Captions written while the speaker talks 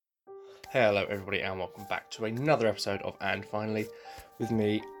Hello everybody and welcome back to another episode of And Finally with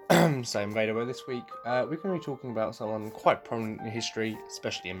me, Sam Vader, where this week we're going to be talking about someone quite prominent in history,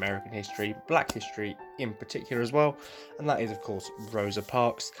 especially American history, Black history in particular as well, and that is of course Rosa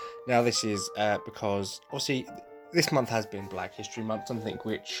Parks. Now this is because obviously this month has been Black History Month, something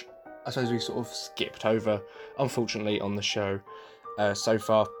which I suppose we sort of skipped over unfortunately on the show so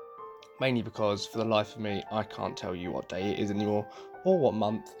far, mainly because for the life of me I can't tell you what day it is anymore or what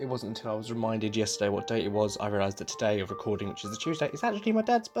month. It wasn't until I was reminded yesterday what date it was I realised that today of recording, which is the Tuesday, is actually my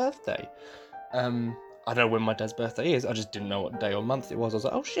dad's birthday. I don't know when my dad's birthday is, I just didn't know what day or month it was. I was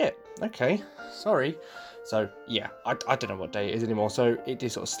like, oh shit, okay, sorry. So yeah, I don't know what day it is anymore, so it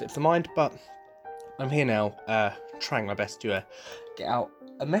did sort of slip the mind, but I'm here now, trying my best to get out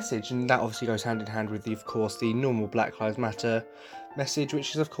a message, and that obviously goes hand in hand with, of course, the normal Black Lives Matter message,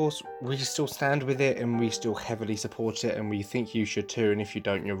 which is, of course, we still stand with it and we still heavily support it, and we think you should too, and if you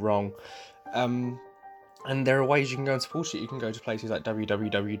don't, you're wrong. And there are ways you can go and support it. You can go to places like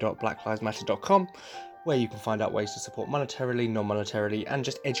www.blacklivesmatter.com, where you can find out ways to support monetarily, non-monetarily, and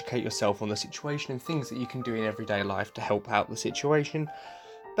just educate yourself on the situation and things that you can do in everyday life to help out the situation.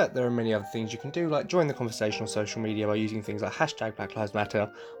 But there are many other things you can do, like join the conversation on social media by using things like hashtag Black Lives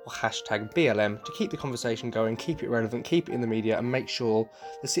Matter or hashtag BLM to keep the conversation going, keep it relevant, keep it in the media, and make sure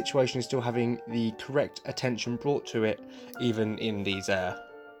the situation is still having the correct attention brought to it, even in these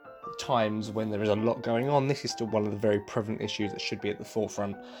times when there is a lot going on. This is still one of the very prevalent issues that should be at the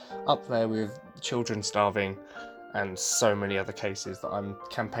forefront, up there with children starving and so many other cases that I'm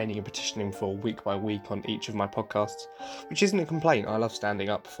campaigning and petitioning for week by week on each of my podcasts, which isn't a complaint. I love standing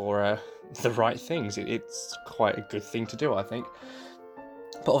up for the right things. It's quite a good thing to do, I think.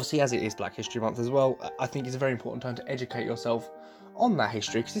 But obviously, as it is Black History Month as well, I think it's a very important time to educate yourself on that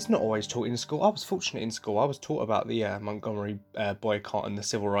history, because it's not always taught in school. I was fortunate in school. I was taught about the Montgomery boycott and the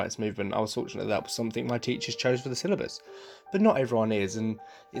civil rights movement. I was fortunate that was something my teachers chose for the syllabus. But not everyone is, and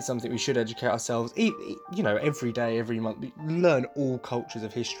it's something we should educate ourselves, every day, every month. We learn all cultures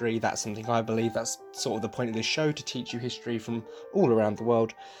of history. That's something I believe. That's sort of the point of this show, to teach you history from all around the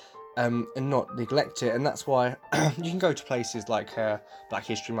world. And not neglect it, and that's why you can go to places like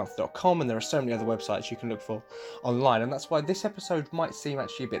blackhistorymonth.com, and there are so many other websites you can look for online, and that's why this episode might seem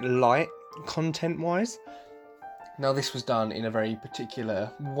actually a bit light content-wise. Now, this was done in a very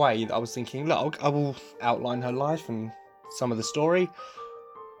particular way that I was thinking, look, I will outline her life and some of the story,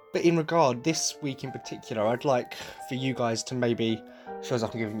 but in regard, this week in particular, I'd like for you guys to maybe, shows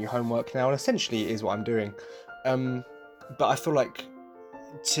like I'm giving you homework now, and essentially it is what I'm doing, but I feel like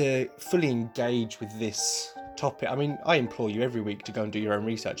to fully engage with this topic, I mean, I implore you every week to go and do your own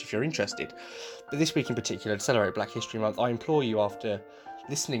research if you're interested, but this week in particular, to celebrate Black History Month, I implore you, after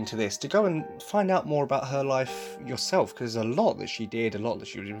listening to this, to go and find out more about her life yourself, because there's a lot that she did, a lot that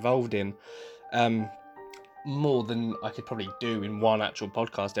she was involved in, more than I could probably do in one actual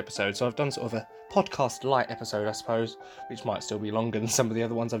podcast episode. So I've done sort of a podcast light episode, I suppose, which might still be longer than some of the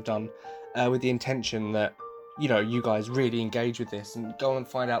other ones I've done, with the intention that you guys really engage with this and go and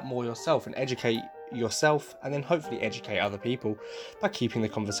find out more yourself and educate yourself, and then hopefully educate other people by keeping the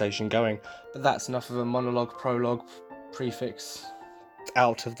conversation going. But that's enough of a monologue, prologue, prefix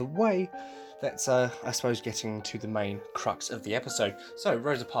out of the way. Let's, I suppose, getting to the main crux of the episode. So,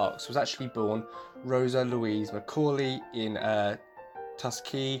 Rosa Parks was actually born Rosa Louise McCauley in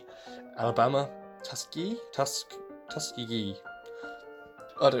Tuskegee, Alabama. Tuskegee?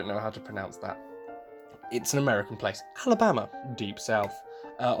 I don't know how to pronounce that. It's an American place, Alabama, deep south,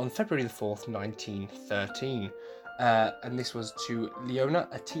 on February the 4th, 1913. And this was to Leona,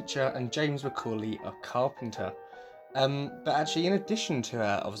 a teacher, and James McCauley, a carpenter. But actually, in addition to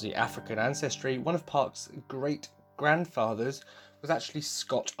her, obviously, African ancestry, one of Parks' great-grandfathers was actually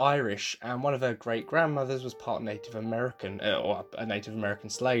Scotch-Irish, and one of her great-grandmothers was part Native American, or a Native American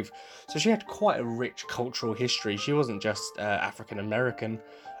slave. So she had quite a rich cultural history. She wasn't just African American.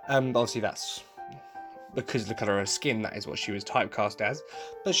 Obviously, that's because of the colour of her skin, that is what she was typecast as.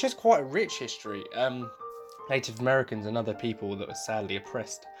 But she has quite a rich history. Native Americans and other people that were sadly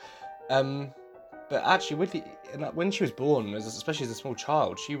oppressed. But actually, when she was born, especially as a small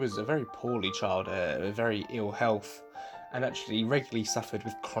child, she was a very poorly child, a very ill health, and actually regularly suffered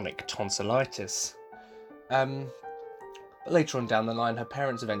with chronic tonsillitis. But later on down the line, her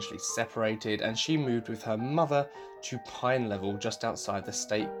parents eventually separated, and she moved with her mother to Pine Level, just outside the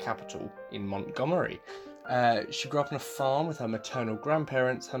state capital in Montgomery. She grew up on a farm with her maternal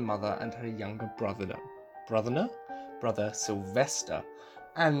grandparents, her mother, and her younger brother Sylvester.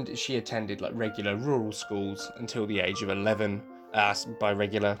 And she attended regular rural schools until the age of 11. By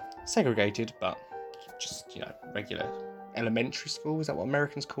regular, segregated, but just regular elementary school. Is that what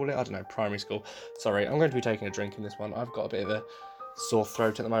Americans call it? I don't know, primary school. Sorry, I'm going to be taking a drink in this one. I've got a bit of a sore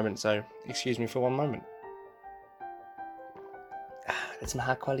throat at the moment, so excuse me for one moment. It's some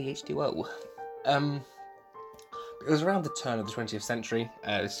high quality H2O. It was around the turn of the 20th century,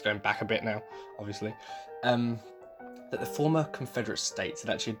 this is going back a bit now, obviously, that the former Confederate states had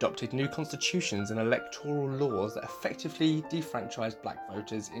actually adopted new constitutions and electoral laws that effectively defranchised black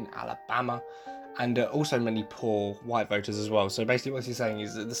voters in Alabama, and also many poor white voters as well. So basically what he's saying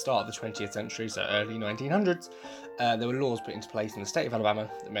is at the start of the 20th century, so early 1900s, there were laws put into place in the state of Alabama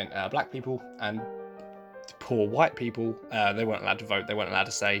that meant black people and poor white people, they weren't allowed to vote, they weren't allowed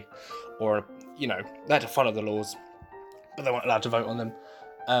to say, or, they had to follow the laws, but they weren't allowed to vote on them.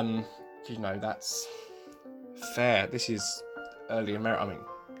 That's fair. This is early America. I mean,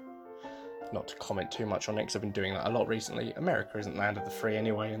 not to comment too much on it, because I've been doing that a lot recently. America isn't land of the free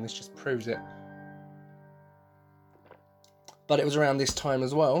anyway, and this just proves it. But it was around this time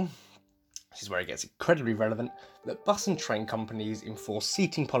as well, this is where it gets incredibly relevant, that bus and train companies enforced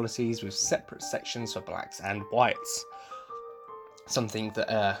seating policies with separate sections for blacks and whites. Something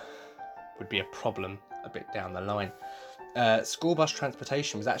that would be a problem a bit down the line. School bus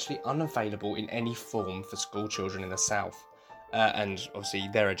transportation was actually unavailable in any form for school children in the South, and obviously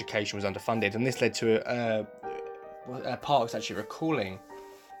their education was underfunded, and this led to Parks actually recalling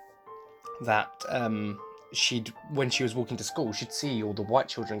that when she was walking to school, she'd see all the white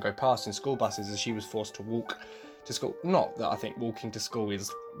children go past in school buses as she was forced to walk to school. Not that I think walking to school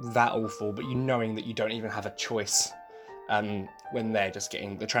is that awful, but knowing that you don't even have a choice when they're just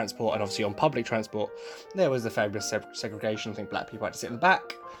getting the transport, and obviously on public transport, there was the fabulous segregation. I think black people had to sit in the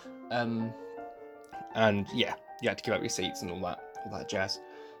back, and yeah, you had to give up your seats and all that jazz,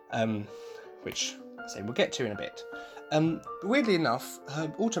 which I say we'll get to in a bit. Weirdly enough,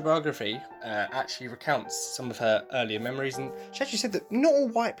 her autobiography actually recounts some of her earlier memories, and she actually said that not all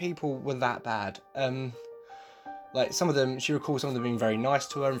white people were that bad. Like some of them, she recalls some of them being very nice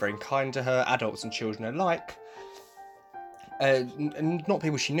to her and very kind to her, adults and children alike. And not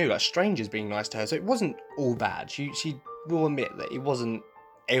people she knew, like strangers being nice to her. So it wasn't all bad. She will admit that it wasn't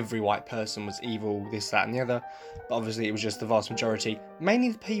every white person was evil, this, that, and the other. But obviously it was just the vast majority,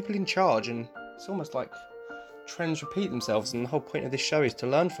 mainly the people in charge. And it's almost like trends repeat themselves. And the whole point of this show is to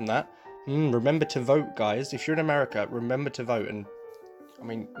learn from that. Remember to vote, guys. If you're in America, remember to vote. And I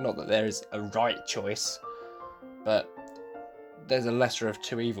mean, not that there is a right choice, but there's a lesser of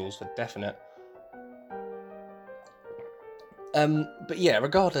two evils for definite. But yeah,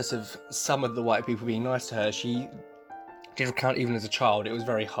 regardless of some of the white people being nice to her, she did recount even as a child it was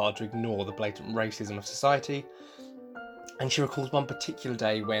very hard to ignore the blatant racism of society. And she recalls one particular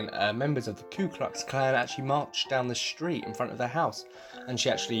day when members of the Ku Klux Klan actually marched down the street in front of their house. And she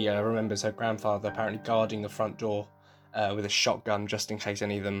actually remembers her grandfather apparently guarding the front door with a shotgun just in case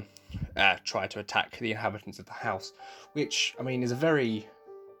any of them tried to attack the inhabitants of the house. Which, I mean,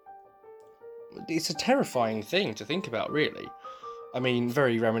 it's a terrifying thing to think about, really. I mean,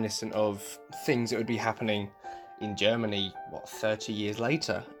 very reminiscent of things that would be happening in Germany, 30 years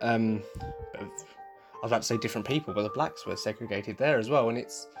later. I was about to say different people, but the blacks were segregated there as well, and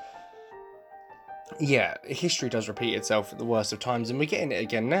history does repeat itself at the worst of times, and we're getting it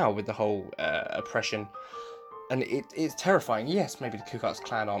again now with the whole oppression, and it's terrifying. Yes, maybe the Ku Klux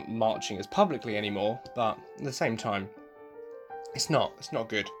Klan aren't marching as publicly anymore, but at the same time, it's not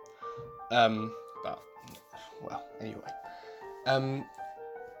good. Anyway.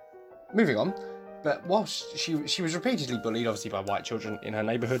 Moving on. But whilst she was repeatedly bullied, obviously, by white children in her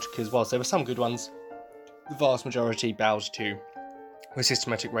neighbourhood, because whilst there were some good ones, the vast majority bowed to the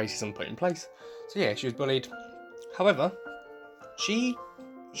systematic racism put in place. So yeah, she was bullied. However, she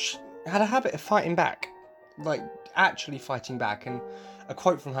had a habit of fighting back. Like, actually fighting back. And a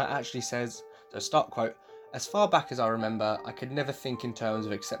quote from her actually says, so start quote, "As far back as I remember, I could never think in terms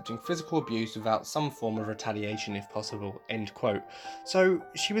of accepting physical abuse without some form of retaliation if possible," end quote. So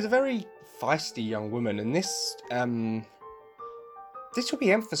she was a very feisty young woman, and this will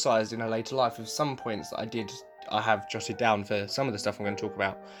be emphasised in her later life with some points that I have jotted down for some of the stuff I'm going to talk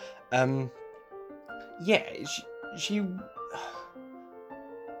about.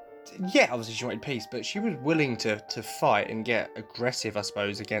 Obviously she wanted peace, but she was willing to fight and get aggressive, I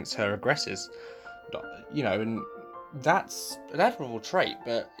suppose, against her aggressors. And that's an admirable trait,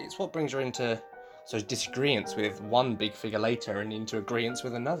 but it's what brings her into disagreements with one big figure later and into agreements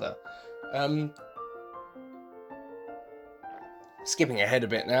with another. Skipping ahead a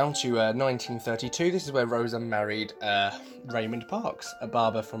bit now to 1932, this is where Rosa married Raymond Parks, a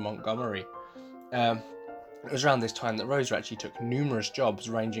barber from Montgomery. It was around this time that Rosa actually took numerous jobs,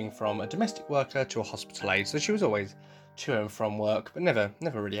 ranging from a domestic worker to a hospital aide, so she was always to and from work, but never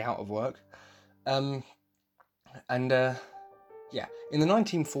really out of work. Yeah, in the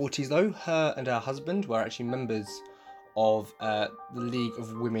 1940s though, her and her husband were actually members of the League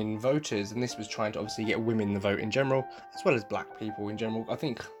of Women Voters, and this was trying to obviously get women the vote in general, as well as black people in general. I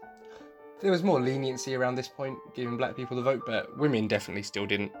think there was more leniency around this point, giving black people the vote, but women definitely still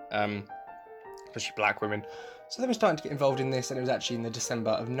didn't, especially black women. So they were starting to get involved in this, and it was actually in the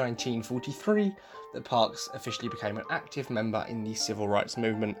December of 1943 that Parks officially became an active member in the civil rights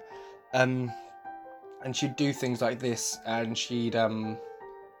movement. And she'd do things like this, and she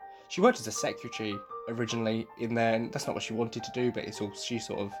worked as a secretary originally in there, and that's not what she wanted to do, but it's all she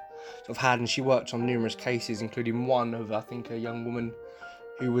sort of had, and she worked on numerous cases, including one of, I think, a young woman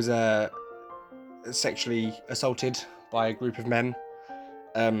who was sexually assaulted by a group of men,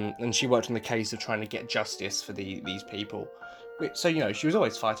 and she worked on the case of trying to get justice for these people. So, you know, she was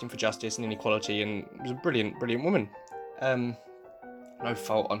always fighting for justice and inequality, and was a brilliant woman. No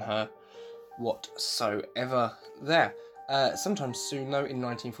fault on her whatsoever there. Sometime soon though, in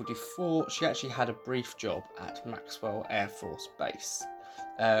 1944, she actually had a brief job at Maxwell Air Force Base,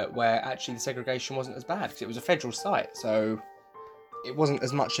 where actually the segregation wasn't as bad, because it was a federal site, so it wasn't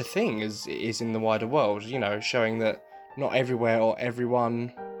as much a thing as it is in the wider world, you know, showing that not everywhere or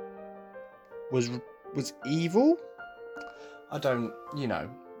everyone was evil. I don't, you know,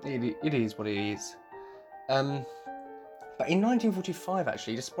 it is what it is. But in 1945,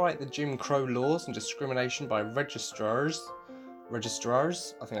 actually, despite the Jim Crow laws and discrimination by registrars, I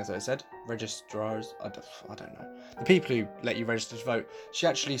think that's what it said, registrars, I don't know, the people who let you register to vote, she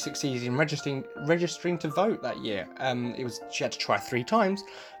actually succeeded in registering to vote that year. She had to try 3 times,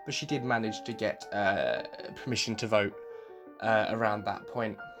 but she did manage to get permission to vote around that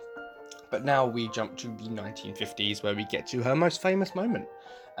point. But now we jump to the 1950s, where we get to her most famous moment.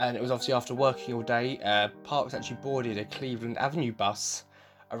 And it was obviously after working all day. Parks actually boarded a Cleveland Avenue bus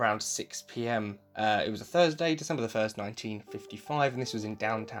around 6 p.m. It was a Thursday, December the 1st, 1955, and this was in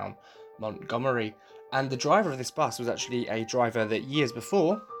downtown Montgomery. And the driver of this bus was actually a driver that years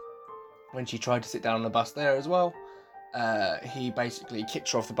before, when she tried to sit down on the bus there as well, he basically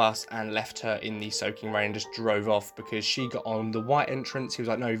kicked her off the bus and left her in the soaking rain and just drove off, because she got on the white entrance. He was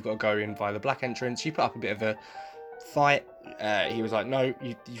like, no, you've got to go in via the black entrance. She put up a bit of a fight. He was like, no,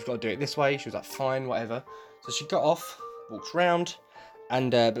 you've got to do it this way. She was like, fine, whatever. So she got off, walked round,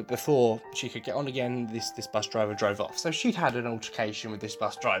 and but before she could get on again, this bus driver drove off. So she'd had an altercation with this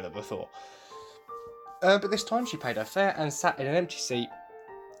bus driver before. But this time she paid her fare and sat in an empty seat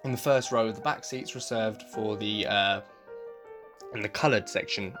in the first row of the back seats reserved for the in the coloured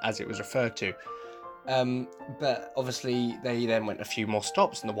section, as it was referred to. But obviously they then went a few more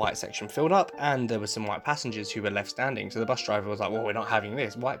stops and the white section filled up, and there were some white passengers who were left standing. So the bus driver was like, well, we're not having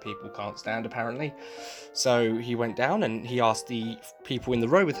this. White people can't stand, apparently. So he went down and he asked the people in the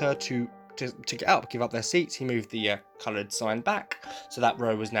row with her to get up, give up their seats. He moved the coloured sign back, so that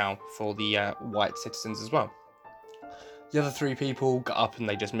row was now for the white citizens as well. The other 3 people got up and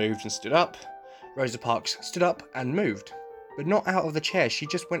they just moved and stood up. Rosa Parks stood up and moved, but not out of the chair. She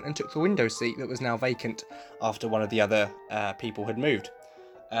just went and took the window seat that was now vacant after one of the other people had moved,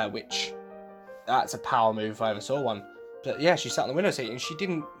 which, that's a power move if I ever saw one. But yeah, she sat on the window seat and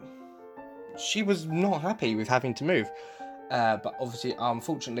she was not happy with having to move. But obviously,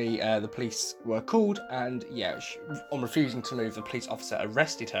 unfortunately, the police were called, and yeah, on refusing to move, the police officer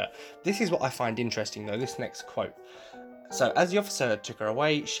arrested her. This is what I find interesting though, this next quote. So, as the officer took her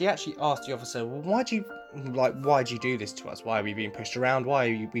away, she actually asked the officer, well, why'd you do this to us? Why are we being pushed around? Why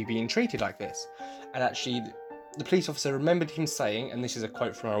are we being treated like this? And actually, the police officer remembered him saying, and this is a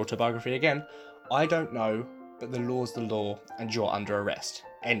quote from her autobiography again, I don't know, but the law's the law, and you're under arrest.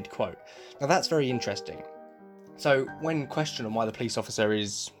 End quote. Now, that's very interesting. So, when questioned on why the police officer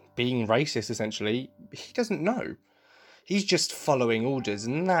is being racist, essentially, he doesn't know. He's just following orders,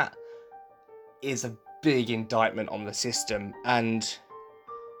 and that is a big indictment on the system. And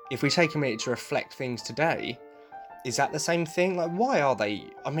if we take a minute to reflect things today, is that the same thing? Like, why are they?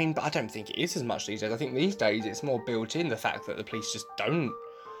 I mean, but I don't think it is as much these days. I think these days it's more built in, the fact that the police just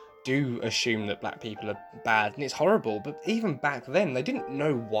do assume that black people are bad, and it's horrible. But even back then, they didn't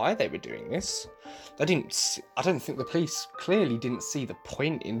know why they were doing this. I don't think the police clearly didn't see the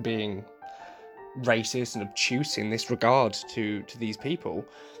point in being racist and obtuse in this regard to these people.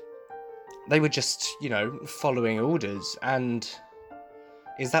 They were just, following orders. And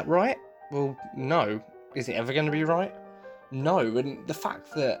is that right? Well, no. Is it ever going to be right? No. And the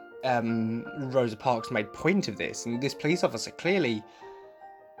fact that Rosa Parks made point of this, and this police officer clearly,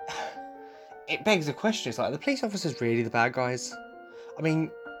 it begs the question. It's like, are the police officers really the bad guys? I mean,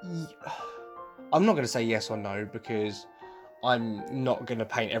 I'm not going to say yes or no, because I'm not going to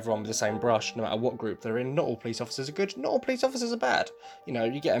paint everyone with the same brush, no matter what group they're in. Not all police officers are good, not all police officers are bad. You know,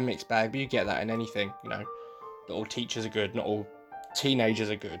 you get a mixed bag, but you get that in anything, you know. Not all teachers are good, not all teenagers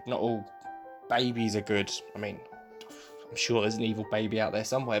are good, not all babies are good. I mean, I'm sure there's an evil baby out there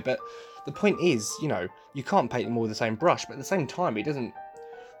somewhere, but the point is, you know, you can't paint them all with the same brush, but at the same time, it doesn't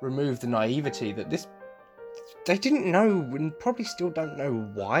remove the naivety that they didn't know, and probably still don't know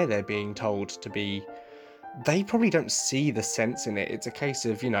why they're being told to be. They probably don't see the sense in it. It's a case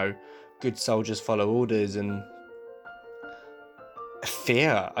of, you know, good soldiers follow orders, and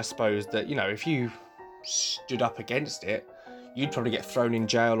fear, I suppose, that, you know, if you stood up against it, you'd probably get thrown in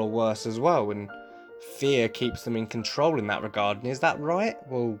jail or worse as well, and fear keeps them in control in that regard. And is that right?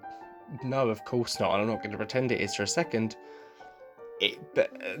 Well, no, of course not, and I'm not going to pretend it is for a second.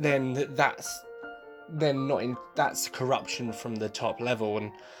 But then that's corruption from the top level,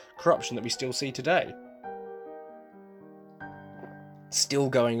 and corruption that we still see today. Still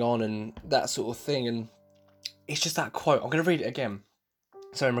going on, and that sort of thing. And it's just that quote. I'm going to read it again.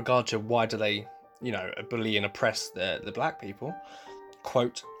 So in regard to why do they, you know, bully and oppress the black people,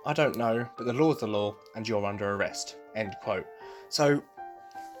 quote, "I don't know, but the law's the law and you're under arrest," end quote. So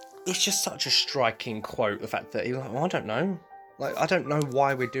it's just such a striking quote, the fact that he's like, "Oh, I don't know. Like, I don't know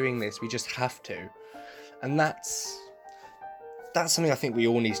why we're doing this, we just have to." And that's something I think we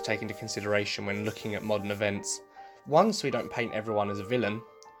all need to take into consideration when looking at modern events. One, so we don't paint everyone as a villain,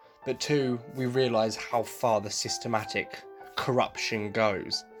 but two, we realise how far the systematic corruption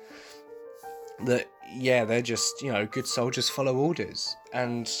goes. That, yeah, they're just, you know, good soldiers follow orders.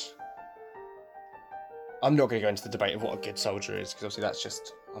 And I'm not going to go into the debate of what a good soldier is, because obviously that's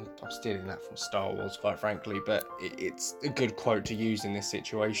just, I'm stealing that from Star Wars, quite frankly, but it's a good quote to use in this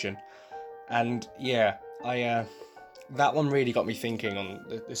situation. And yeah, that one really got me thinking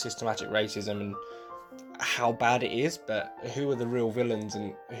on the systematic racism and how bad it is, but who are the real villains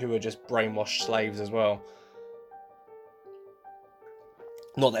and who are just brainwashed slaves as well.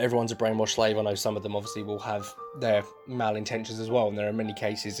 Not that everyone's a brainwashed slave. I know some of them obviously will have their malintentions as well, and there are many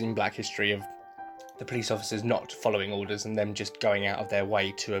cases in Black history of the police officers not following orders and them just going out of their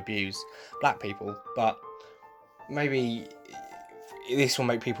way to abuse black people. But maybe this will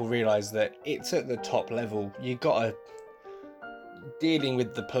make people realise that it's at the top level. You gotta, dealing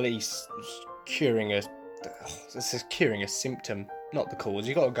with the police curing a symptom, not the cause.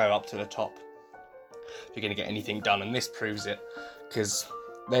 You got to go up to the top if you're going to get anything done, and this proves it, because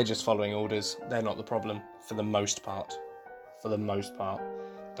they're just following orders. They're not the problem for the most part.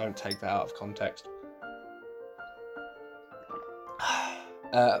 Don't take that out of context.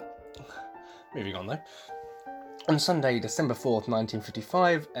 Moving on though. On Sunday, December 4th,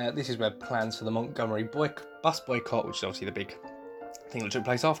 1955, this is where plans for the Montgomery bus boycott, which is obviously the big thing that took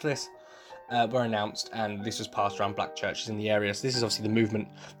place after this, were announced, and this was passed around black churches in the area. So this is obviously the movement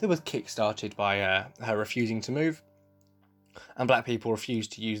that was kick-started by her refusing to move, and black people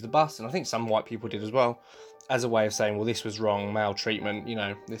refused to use the bus, and I think some white people did as well, as a way of saying, well, this was wrong, maltreatment, you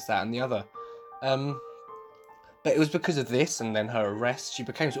know, this, that, and the other. But it was because of this, and then her arrest, she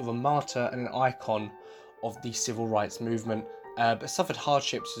became sort of a martyr and an icon of the civil rights movement, but suffered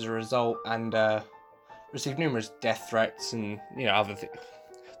hardships as a result, and received numerous death threats and, you know, other things.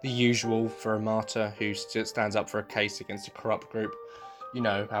 The usual for a martyr who stands up for a case against a corrupt group. You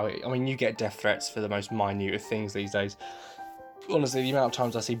know how you get death threats for the most minute of things these days. Honestly, the amount of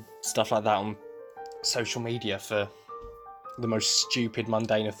times I see stuff like that on social media for the most stupid,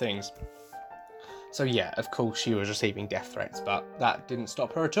 mundane of things. So yeah, of course she was receiving death threats, but that didn't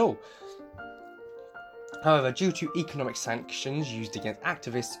stop her at all. However, due to economic sanctions used against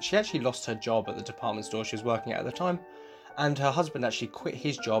activists, she actually lost her job at the department store she was working at the time, and her husband actually quit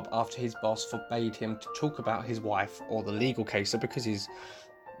his job after his boss forbade him to talk about his wife or the legal case. So because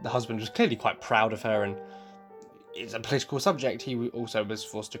the husband was clearly quite proud of her and it's a political subject, he also was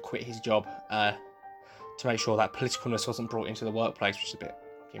forced to quit his job to make sure that politicalness wasn't brought into the workplace, which is a bit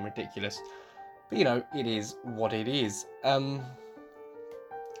fucking ridiculous. But, you know, it is what it is. However,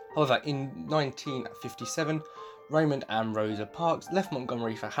 in 1957, Raymond and Rosa Parks left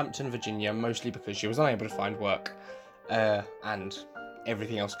Montgomery for Hampton, Virginia, mostly because she was unable to find work and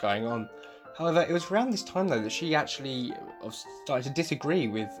everything else going on. However, it was around this time, though, that she actually started to disagree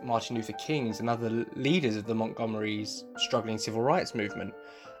with Martin Luther King's and other leaders of the Montgomery's struggling civil rights movement.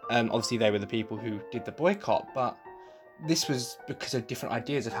 Obviously, they were the people who did the boycott, but this was because of different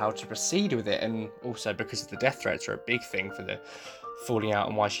ideas of how to proceed with it, and also because of the death threats are a big thing for the falling out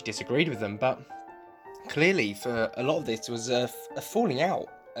and why she disagreed with them. But clearly, for a lot of this, was a falling out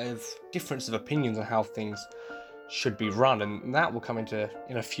of difference of opinions on how things should be run, and that will come into,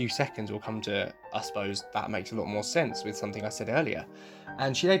 in a few seconds, will come to, I suppose, that makes a lot more sense with something I said earlier.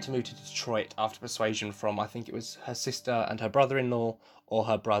 And she later moved to Detroit after persuasion from, I think it was her sister and her brother-in-law, or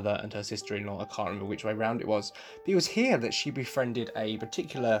her brother and her sister-in-law, I can't remember which way round it was. But it was here that she befriended a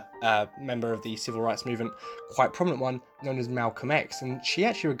particular member of the civil rights movement, quite prominent one, known as Malcolm X, and she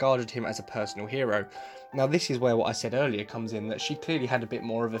actually regarded him as a personal hero. Now this is where what I said earlier comes in, that she clearly had a bit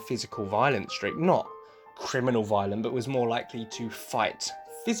more of a physical violence streak, not criminal violent, but was more likely to fight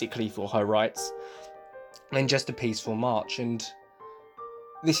physically for her rights than just a peaceful march. And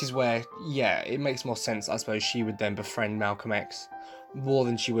this is where, yeah, it makes more sense, I suppose, she would then befriend Malcolm X more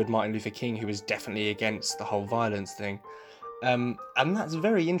than she would Martin Luther King, who was definitely against the whole violence thing. And that's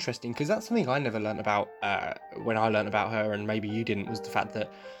very interesting, because that's something I never learnt about when I learnt about her, and maybe you didn't, was the fact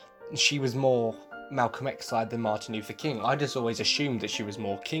that she was more Malcolm X side than Martin Luther King. I just always assumed that she was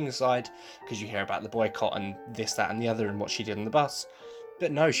more King's side, because you hear about the boycott and this, that and the other and what she did on the bus.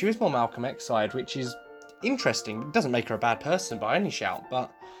 But no, she was more Malcolm X side, which is interesting. It doesn't make her a bad person by any shout,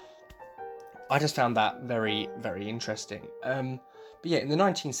 but I just found that very, very interesting. But yeah, in the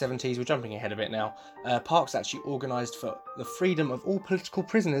 1970s, we're jumping ahead a bit now, Parks actually organised for the freedom of all political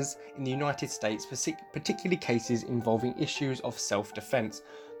prisoners in the United States, particularly cases involving issues of self-defence.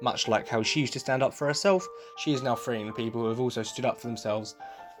 Much like how she used to stand up for herself, she is now freeing the people who have also stood up for themselves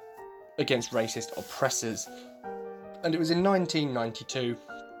against racist oppressors. And it was in 1992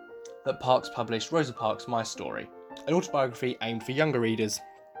 that Parks published Rosa Parks' My Story, an autobiography aimed for younger readers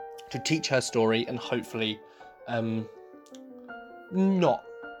to teach her story and hopefully not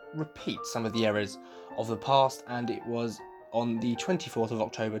repeat some of the errors of the past. And it was on the 24th of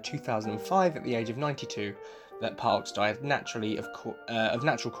October 2005, at the age of 92, that Parks died naturally of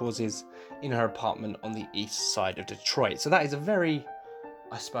natural causes in her apartment on the east side of Detroit. So that is a very,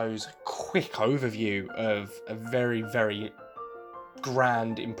 I suppose, quick overview of a very, very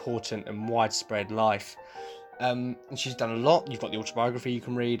grand, important and widespread life. And she's done a lot. You've got the autobiography you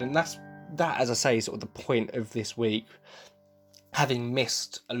can read, and that, as I say, is sort of the point of this week. Having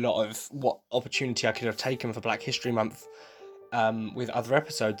missed a lot of what opportunity I could have taken for Black History Month with other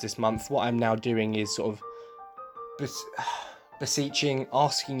episodes this month, what I'm now doing is sort of beseeching,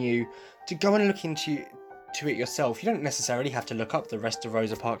 asking you to go and look into it yourself. You don't necessarily have to look up the rest of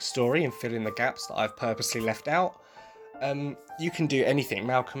Rosa Parks' story and fill in the gaps that I've purposely left out. You can do anything,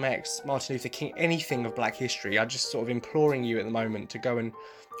 Malcolm X, Martin Luther King, anything of Black history. I'm just sort of imploring you at the moment to go and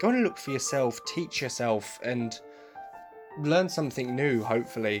look for yourself, teach yourself, and learn something new,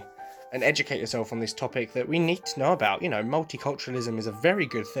 hopefully, and educate yourself on this topic that we need to know about. You know, multiculturalism is a very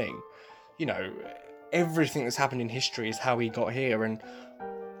good thing. You know, everything that's happened in history is how we got here, and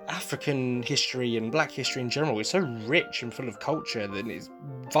African history and Black history in general is so rich and full of culture that it's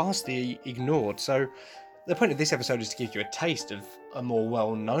vastly ignored. So the point of this episode is to give you a taste of a more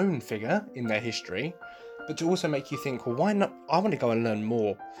well-known figure in their history, but to also make you think, well, why not? I want to go and learn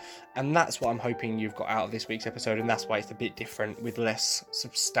more. And that's what I'm hoping you've got out of this week's episode, and that's why it's a bit different with less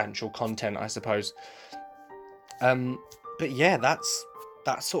substantial content, I suppose. But yeah, that's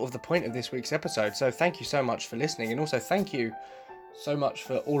sort of the point of this week's episode. So thank you so much for listening, and also thank you so much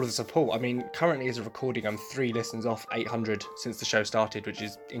for all of the support. I mean, currently as a recording, I'm 3 listens off 800 since the show started, which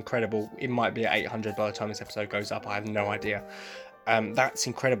is incredible. It might be at 800 by the time this episode goes up. I have no idea. That's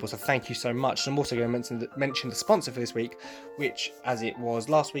incredible, so thank you so much. I'm also going to mention the sponsor for this week, which, as it was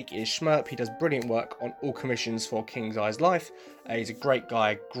last week, is Schmerp. He does brilliant work on all commissions for King's Eyes Life. He's a great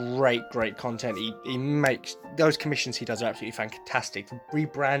guy, great content. He makes those commissions he does are absolutely fantastic. The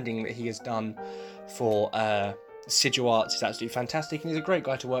rebranding that he has done for Sigil Arts is absolutely fantastic, and he's a great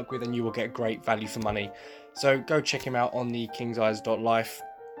guy to work with, and you will get great value for money. So go check him out on the kingseyes.life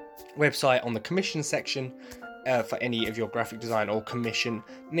website on the commission section for any of your graphic design or commission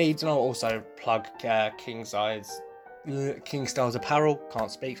needs. And I'll also plug King Styles Apparel,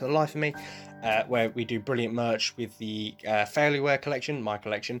 can't speak for the life of me, where we do brilliant merch with the Fairlyware collection, my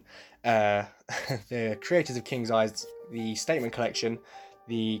collection, the creators of King's Eyes, the Statement collection,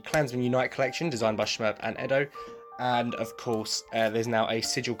 the Klansman Unite collection designed by Schmerp and Edo, and of course there's now a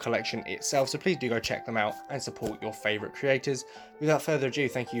Sigil collection itself, so please do go check them out and support your favourite creators. Without further ado,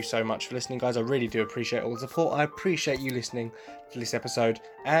 thank you so much for listening, guys. I really do appreciate all the support. I appreciate you listening to this episode,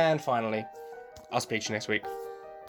 and finally, I'll speak to you next week.